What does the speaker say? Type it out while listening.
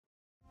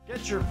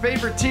Get your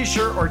favorite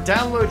t-shirt or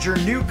download your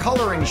new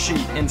coloring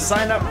sheet and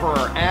sign up for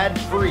our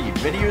ad-free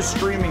video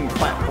streaming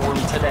platform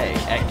today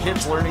at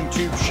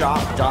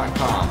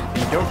kidslearningtubeshop.com.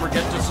 And don't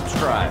forget to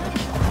subscribe.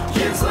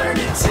 Kids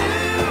learning too.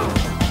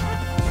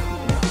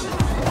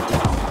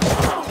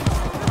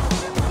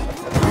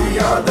 We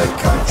are the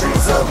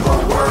countries of the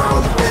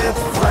world with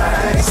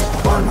flags.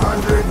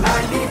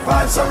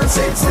 195 sovereign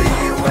states the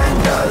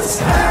UN does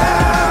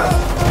have.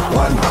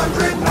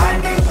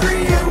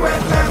 193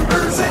 UN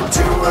members and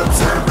 2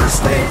 observer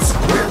states.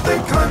 We're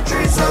the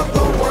countries of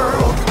the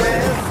world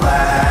with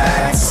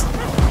flags.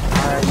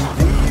 I'm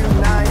the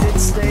United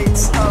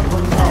States of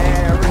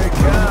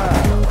America.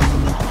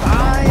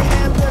 I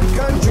am the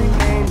country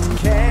named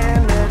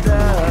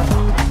Canada.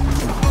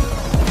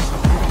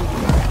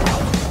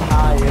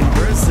 I am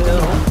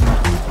Brazil.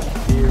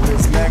 Here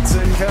is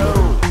Mexico.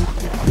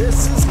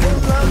 This is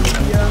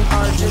Colombia,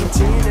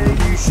 Argentina,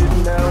 you should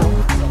know.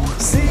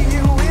 See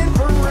you in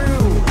Peru,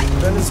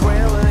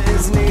 Venezuela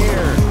is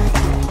near.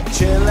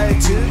 Chile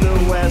to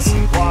the west,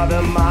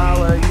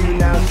 Guatemala, you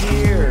now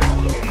hear.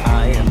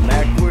 I am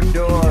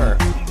Ecuador,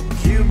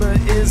 Cuba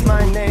is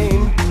my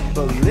name.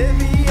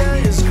 Bolivia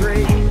is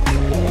great,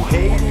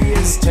 Haiti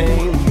is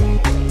tame.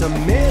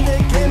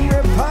 Dominican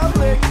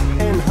Republic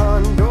and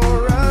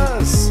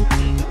Honduras.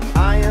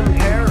 I am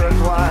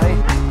Paraguay,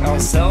 El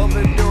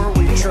Salvador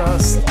we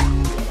trust.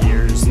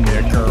 Here's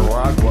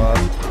Nicaragua,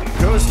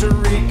 Costa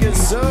Rica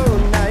so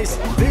nice.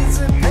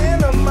 Visit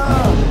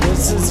Panama,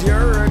 this is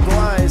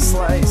Uruguay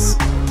slice.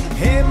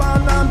 Hey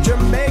man, I'm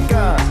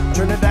Jamaica,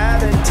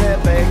 Trinidad and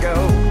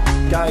Tobago.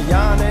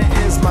 Guyana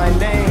is my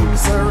name,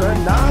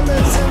 Suriname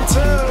is in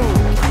tow.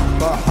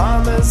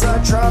 Bahamas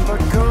are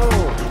tropical,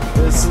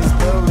 this is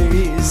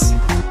Belize.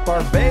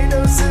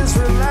 Barbados is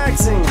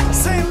relaxing,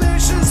 St.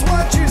 Lucia's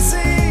what you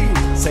see.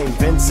 St.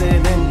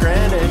 Vincent and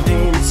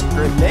Grenadines,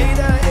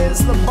 Grenada is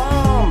the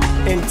bomb.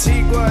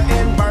 Antigua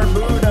and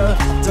Barbuda,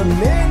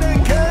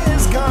 Dominica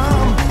is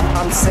calm.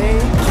 I'm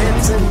St.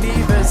 Kitts and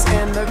Nevis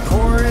and the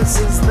chorus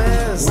is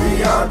this.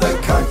 We are the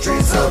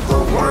countries of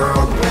the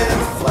world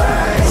with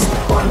flags.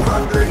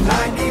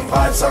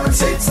 195 sovereign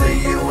states the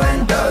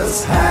UN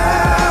does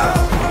have.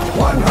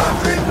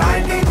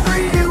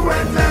 193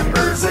 UN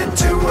members and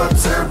 2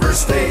 observer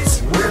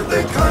states. We're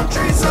the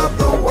countries of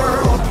the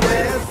world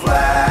with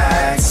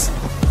flags.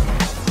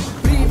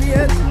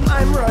 Privyet,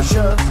 I'm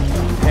Russia.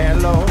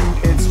 Hello,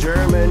 it's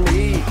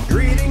Germany.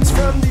 Greetings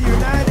from the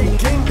United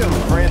Kingdom.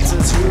 France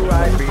is who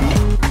I be.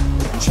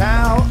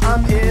 Ciao,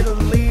 I'm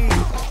Italy.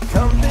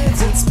 Come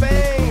visit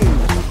Spain.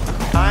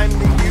 I'm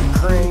the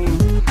Ukraine.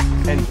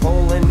 And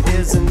Poland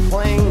isn't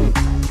plain.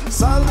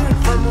 Salute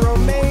from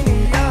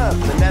Romania.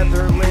 The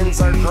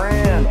Netherlands are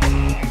grand.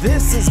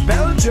 This is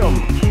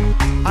Belgium.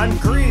 I'm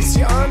Greece,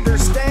 you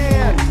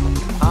understand.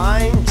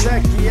 I'm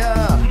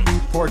Czechia.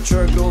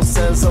 Portugal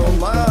says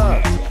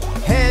hola.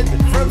 Head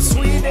from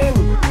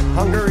Sweden.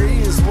 Hungary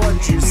is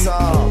what you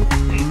saw.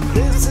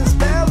 This is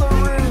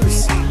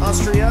Belarus.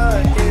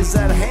 Austria is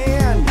at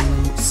hand.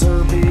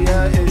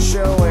 Serbia is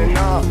showing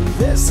off.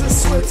 This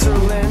is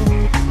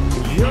Switzerland.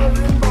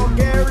 You're in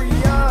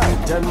Bulgaria.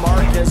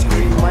 Denmark has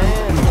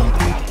Greenland.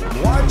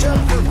 Watch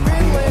out for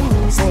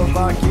Finland.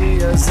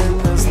 Slovakia's in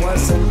this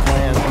lesson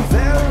plan.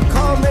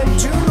 Welcome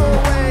to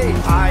Norway.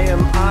 I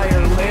am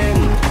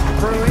Ireland.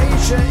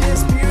 Croatia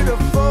is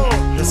beautiful.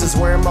 This is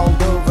where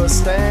Moldova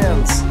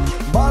stands.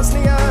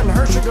 Bosnia and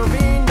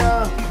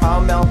Herzegovina.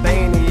 I'm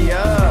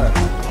Albania.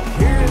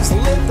 Here's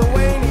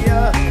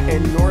Lithuania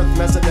and North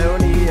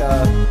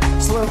Macedonia.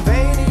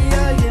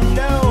 Slovenia, you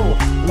know.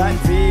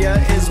 Latvia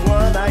is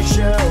what I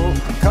show.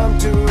 Come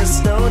to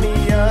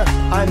Estonia.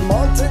 I'm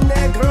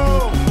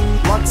Montenegro.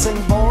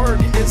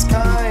 Luxembourg is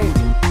kind.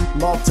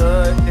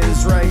 Malta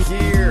is right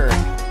here.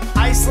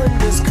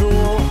 Iceland is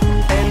cool.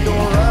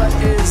 Andorra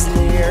is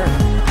near.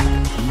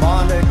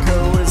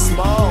 Monaco is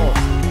small.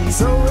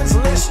 So is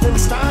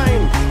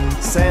Liechtenstein.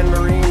 San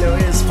Marino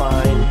is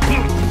fine.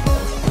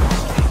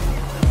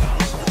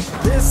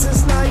 This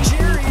is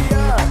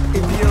Nigeria.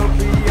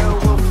 Ethiopia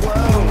will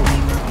flow.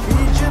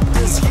 Egypt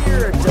is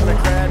here.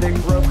 Democratic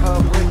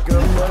Republic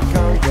of the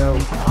Congo.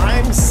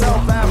 I'm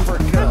South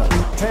Africa.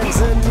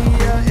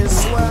 Tanzania is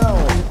swell.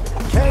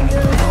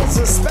 Kenya is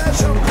a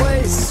special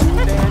place.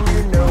 Sudan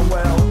you know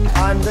well.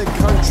 I'm the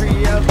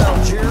country of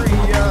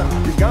Algeria.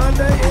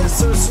 Uganda is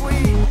so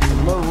sweet.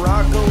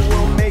 Morocco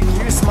will make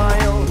you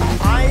smile.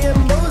 I am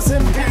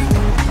Mozambique.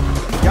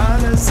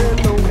 Ghana's in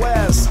the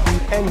west.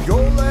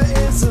 Angola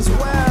is as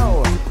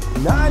well.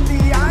 Not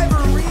the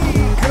Ivory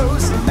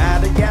Coast.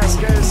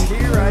 Madagascar is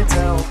here, I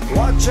tell.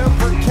 Watch out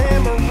for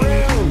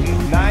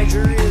Cameroon.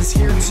 Niger is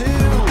here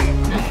too.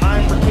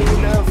 I'm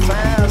Burkina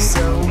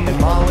Faso. And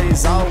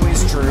Mali's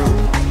always true.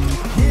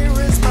 Here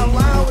is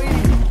Malawi.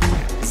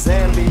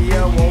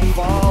 Zambia won't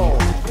fall.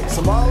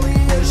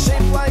 Somalia is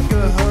shaped like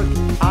a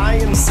hook. I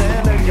am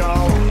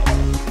Senegal.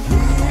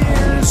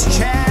 Here's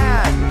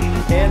Chad.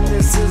 And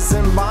this is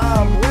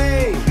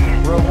Zimbabwe.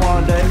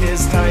 Rwanda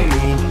is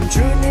tiny.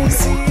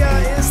 Tunisia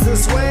is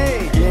this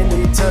way.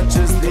 Guinea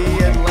touches the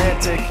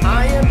Atlantic.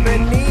 I am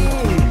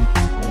Benin.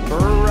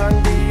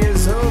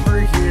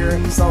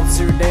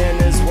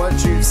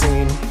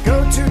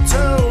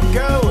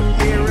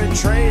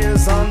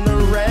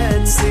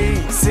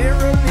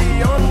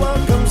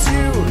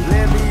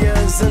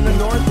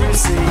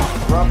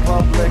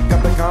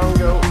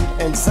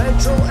 and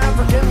Central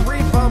African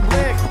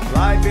Republic.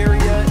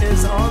 Liberia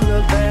is on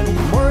the bend.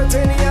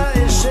 Mauritania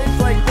is shaped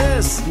like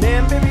this.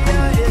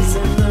 Namibia is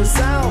in the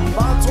south.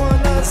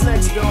 Botswana's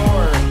next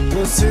door.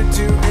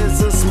 Lesotho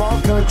is a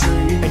small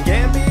country. And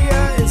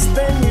Gambia is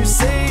thin, you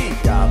see.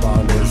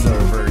 Gabon is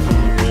over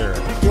here.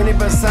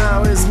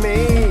 Guinea-Bissau is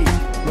me.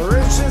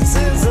 Mauritius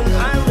is an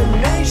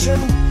island nation.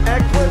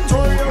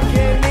 Equatorial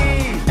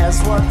Guinea.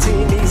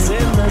 Eswatini's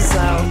in the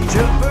south.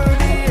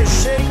 Djibouti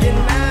is shaking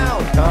now.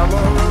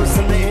 Comoros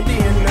in the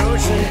Indian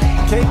Ocean.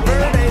 Cape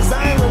Verde's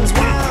islands,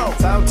 wow.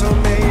 Sao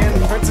Tome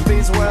and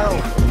Principe's well.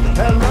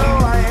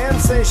 Hello, I am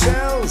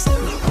Seychelles.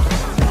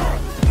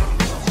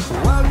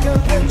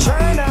 Welcome to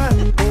China.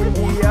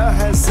 India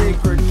has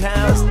sacred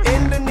cows.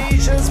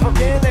 Indonesia's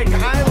volcanic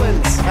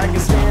islands.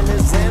 Pakistan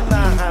is in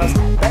the house.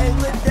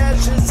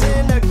 Bangladesh is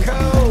in a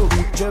cove.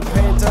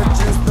 Japan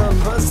touches the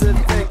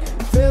Pacific.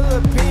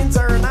 Philippines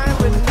are an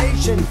island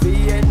nation.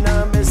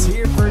 Vietnam is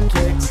here for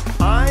kicks.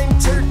 I'm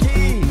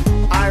Turkey.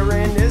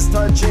 Iran is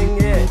touching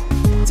it.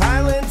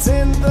 Thailand's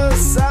in the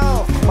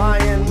south.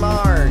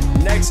 Myanmar,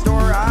 next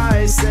door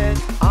I sit.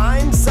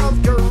 I'm South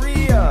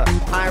Korea.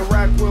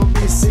 Iraq will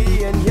be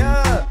seeing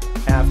ya.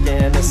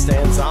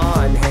 Afghanistan's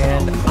on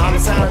hand. I'm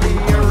Saudi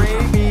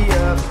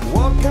Arabia.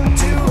 Welcome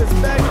to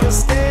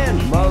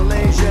Uzbekistan.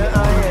 Malaysia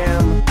I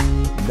am.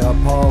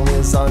 Nepal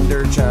is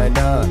under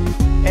China.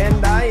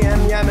 And I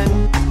am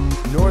Yemen.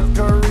 North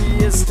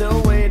Korea is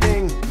still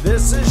waiting.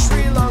 This is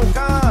Sri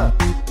Lanka.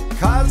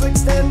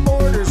 Kazakhstan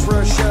borders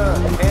Russia.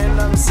 And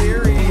I'm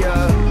Syria.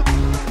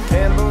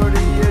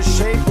 Cambodia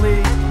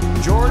shapely.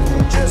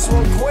 Jordan just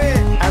won't quit.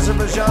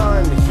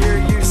 Azerbaijan, here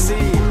you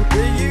see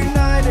the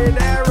United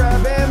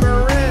Arab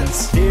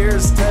Emirates.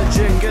 Here's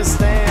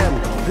Tajikistan.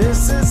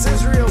 This is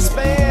Israel's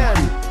span.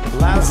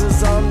 Laos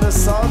is on the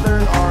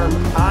southern arm.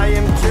 I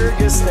am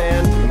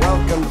Kyrgyzstan.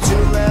 Welcome to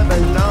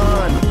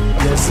Lebanon.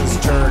 This is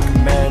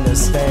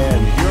Turkmenistan.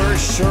 You're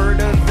sure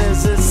to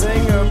visit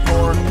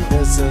Singapore.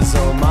 This is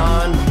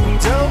Oman.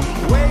 Don't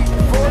wait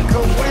for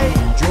Kuwait.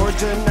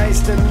 Georgia,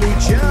 nice to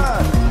meet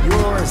ya.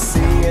 You're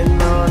seeing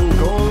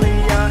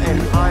Mongolia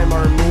and I'm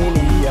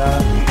Armenia.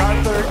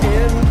 Qatar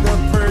in the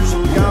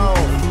Persian Gulf.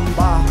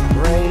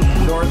 Bahrain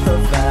north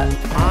of that.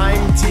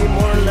 I'm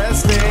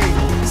Timor-Leste.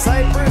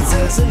 Cyprus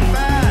isn't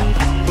bad.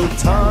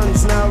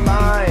 Bhutan's now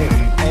live.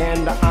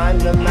 And I'm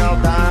the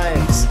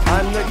Maldives.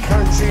 I'm the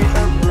country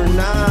of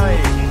Brunei.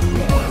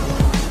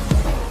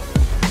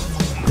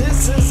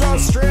 This is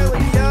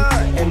Australia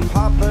and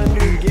Papua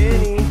New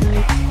Guinea.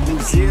 New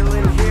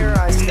Zealand, here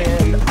I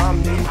stand.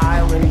 I'm the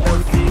island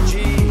of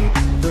Fiji.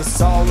 The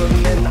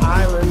Solomon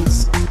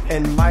Islands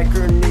and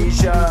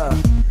Micronesia.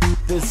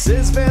 This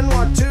is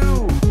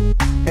Vanuatu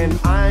and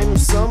I'm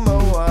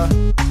Samoa.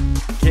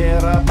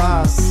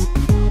 Kiribati,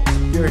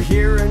 you're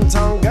here in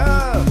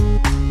Tonga.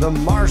 The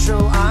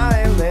Marshall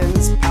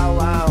Islands,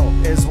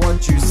 Palau is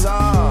what you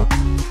saw.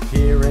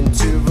 Here in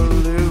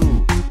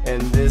Tuvalu,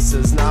 and this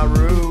is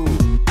Nauru.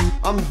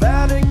 I'm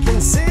Vatican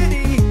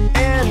City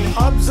and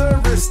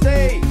Observer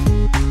State.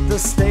 The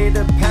state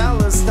of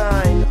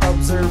Palestine,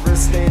 Observer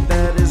State,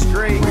 that is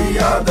great. We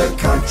are the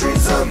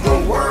countries of the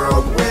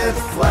world with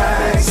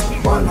flags.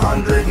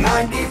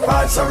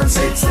 195 sovereign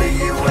states the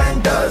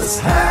UN does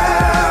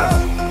have.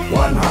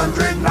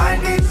 195